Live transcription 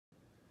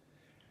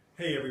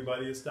Hey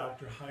everybody, it's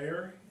Dr.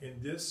 Heyer. In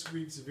this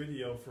week's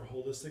video for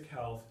Holistic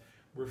Health,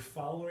 we're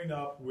following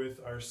up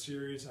with our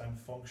series on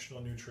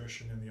functional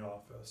nutrition in the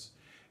office.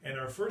 In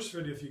our first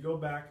video, if you go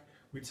back,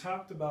 we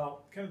talked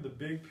about kind of the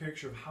big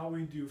picture of how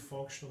we do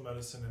functional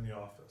medicine in the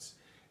office.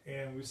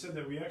 And we said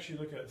that we actually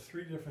look at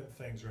three different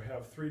things, or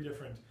have three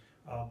different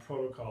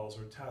protocols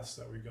or tests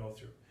that we go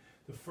through.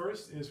 The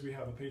first is we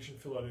have a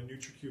patient fill out a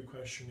NutriQ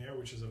questionnaire,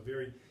 which is a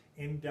very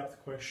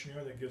in-depth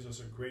questionnaire that gives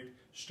us a great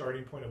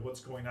starting point of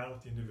what's going on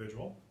with the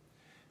individual.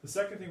 The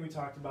second thing we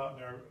talked about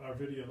in our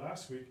video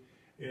last week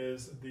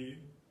is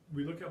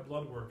we look at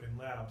blood work and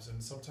labs,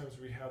 and sometimes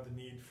we have the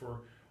need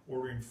for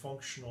ordering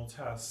functional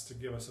tests to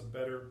give us a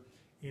better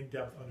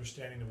in-depth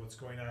understanding of what's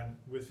going on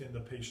within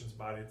the patient's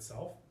body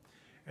itself.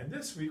 And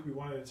this week we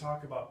wanted to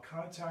talk about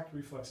contact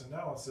reflex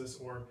analysis,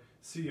 or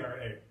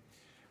CRA,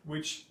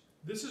 which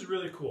this is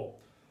really cool.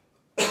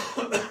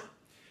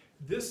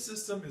 This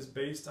system is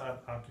based on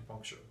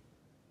acupuncture,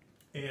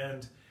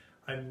 and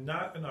I'm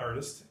not an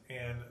artist,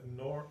 and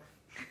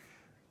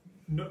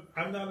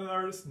I'm not an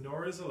artist,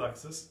 nor is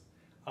Alexis.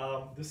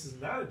 This is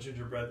not a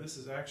gingerbread. This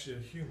is actually a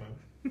human.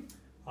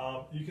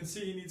 You can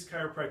see he needs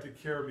chiropractic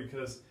care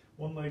because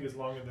one leg is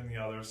longer than the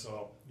other,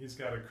 so he's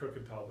got a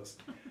crooked pelvis.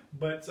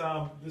 But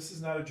this is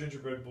not a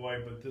gingerbread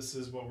boy, but this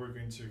is what we're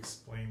going to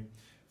explain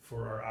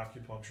for our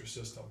acupuncture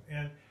system.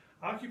 And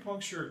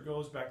acupuncture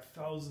goes back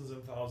thousands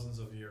and thousands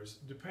of years.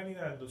 Depending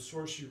on the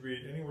source you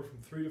read, anywhere from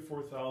 3,000 to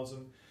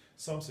 4,000,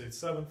 some say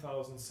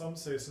 7,000, some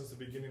say since the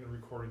beginning of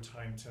recorded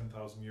time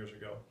 10,000 years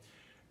ago.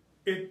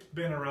 It's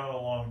been around a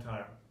long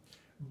time,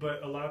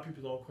 but a lot of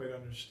people don't quite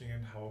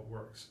understand how it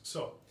works.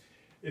 So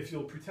if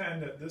you'll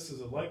pretend that this is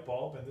a light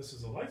bulb and this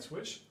is a light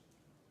switch,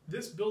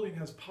 this building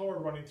has power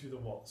running through the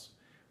walls.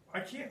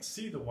 I can't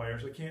see the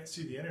wires, I can't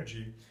see the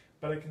energy,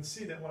 but I can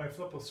see that when I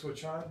flip a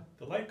switch on,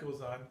 the light goes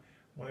on.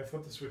 When I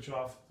flip the switch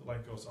off, the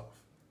light goes off.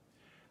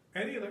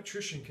 Any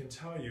electrician can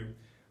tell you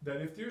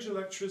that if there's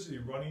electricity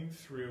running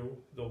through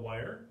the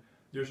wire,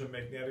 there's a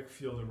magnetic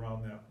field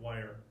around that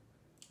wire.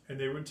 And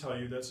they would tell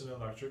you that's an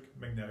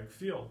electromagnetic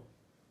field.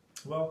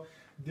 Well,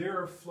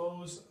 there are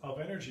flows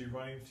of energy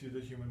running through the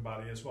human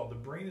body as well. The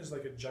brain is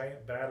like a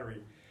giant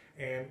battery.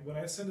 And when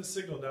I send a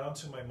signal down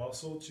to my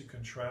muscle to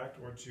contract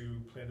or to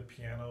play the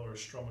piano or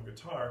strum a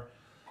guitar,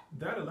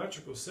 that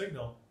electrical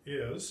signal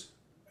is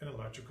an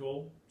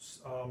electrical,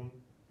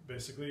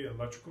 basically an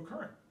electrical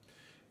current.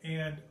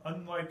 And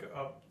unlike,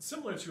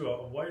 similar to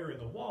a wire in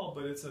the wall,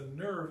 but it's a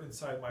nerve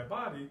inside my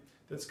body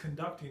that's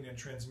conducting and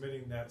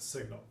transmitting that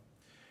signal.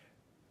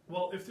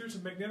 Well, if there's a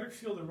magnetic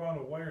field around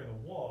a wire in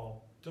the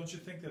wall, don't you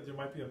think that there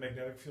might be a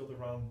magnetic field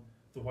around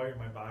the wire in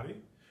my body?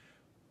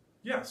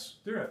 Yes,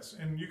 there is.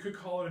 And you could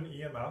call it an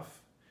EMF,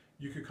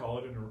 you could call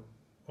it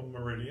a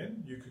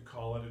meridian, you could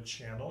call it a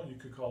channel, you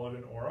could call it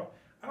an aura.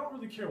 I don't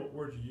really care what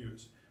word you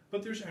use,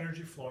 but there's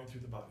energy flowing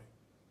through the body.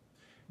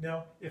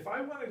 Now, if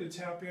I wanted to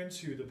tap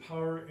into the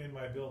power in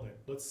my building,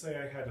 let's say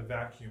I had a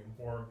vacuum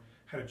or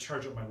had to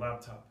charge up my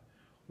laptop,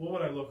 what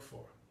would I look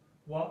for?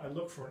 Well, I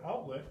look for an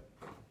outlet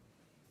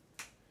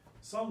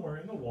somewhere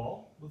in the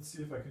wall. Let's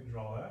see if I can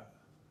draw that.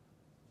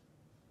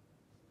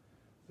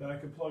 That I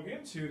can plug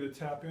into to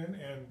tap in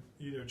and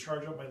either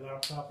charge up my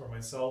laptop or my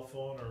cell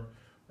phone or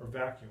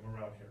vacuum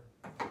around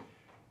here.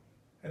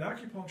 An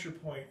acupuncture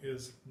point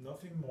is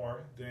nothing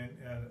more than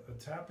a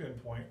tap-in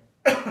point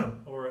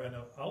or an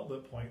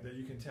outlet point that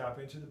you can tap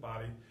into the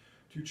body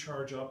to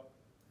charge up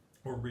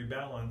or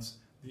rebalance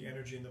the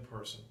energy in the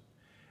person.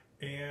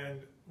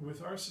 And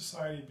with our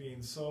society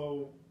being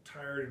so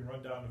tired and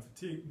run down and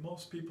fatigued,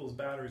 most people's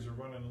batteries are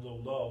running a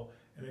little low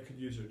and they could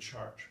use a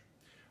charge.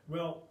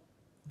 Well,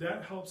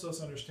 that helps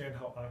us understand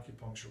how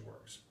acupuncture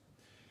works.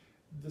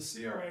 The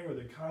CRA, or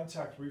the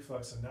contact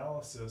reflex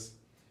analysis,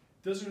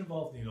 doesn't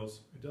involve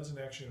needles. It doesn't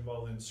actually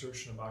involve the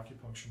insertion of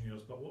acupuncture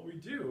needles. But what we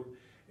do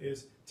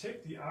is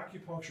take the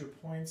acupuncture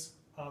points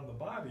on the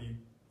body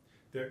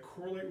that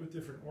correlate with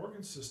different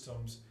organ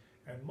systems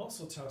and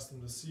muscle test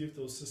them to see if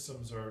those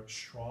systems are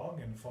strong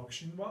and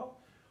functioning well,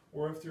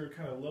 or if they're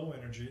kind of low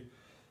energy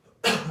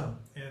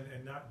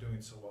and not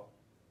doing so well.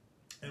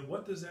 And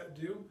what does that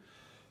do?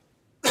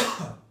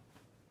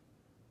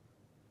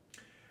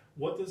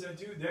 What does that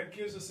do? That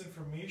gives us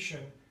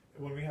information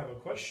when we have a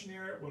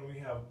questionnaire, when we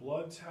have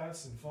blood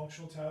tests and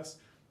functional tests.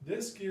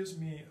 This gives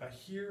me a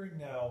here and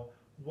now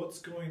what's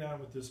going on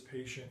with this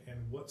patient and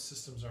what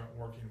systems aren't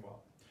working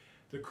well.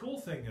 The cool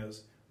thing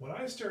is, when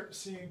I start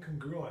seeing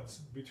congruence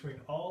between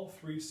all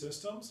three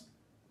systems,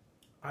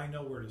 I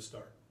know where to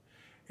start.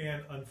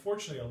 And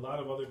unfortunately, a lot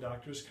of other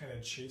doctors kind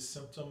of chase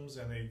symptoms,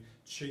 and they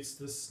chase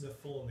this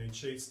sniffle and they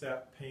chase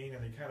that pain,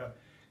 and they kind of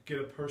get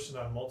a person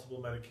on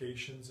multiple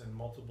medications and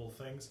multiple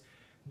things.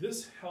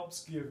 This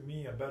helps give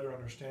me a better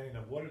understanding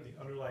of what are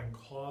the underlying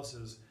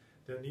causes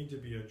that need to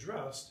be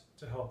addressed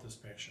to help this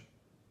patient.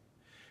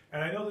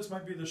 And I know this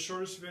might be the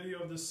shortest video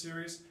of this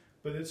series,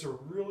 but it's a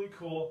really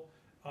cool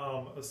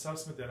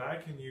assessment that I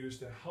can use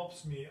that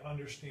helps me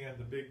understand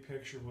the big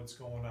picture of what's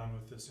going on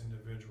with this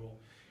individual.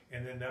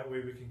 And then that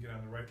way we can get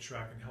on the right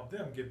track and help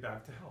them get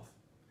back to health.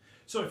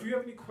 So if you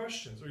have any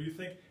questions, or you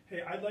think,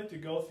 hey, I'd like to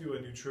go through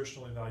a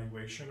nutritional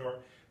evaluation, or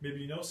maybe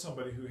you know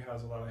somebody who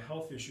has a lot of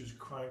health issues,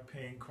 chronic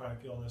pain, chronic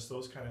illness,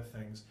 those kind of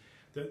things,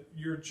 that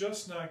you're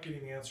just not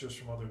getting answers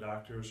from other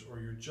doctors, or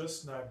you're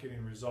just not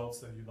getting results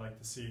that you'd like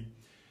to see,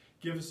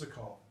 give us a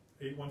call,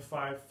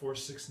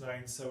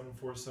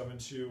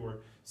 815-469-7472,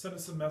 or send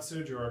us a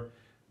message, or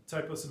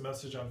type us a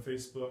message on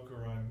Facebook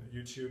or on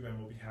YouTube, and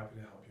we'll be happy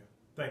to help you.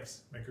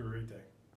 Thanks. Make it a great day.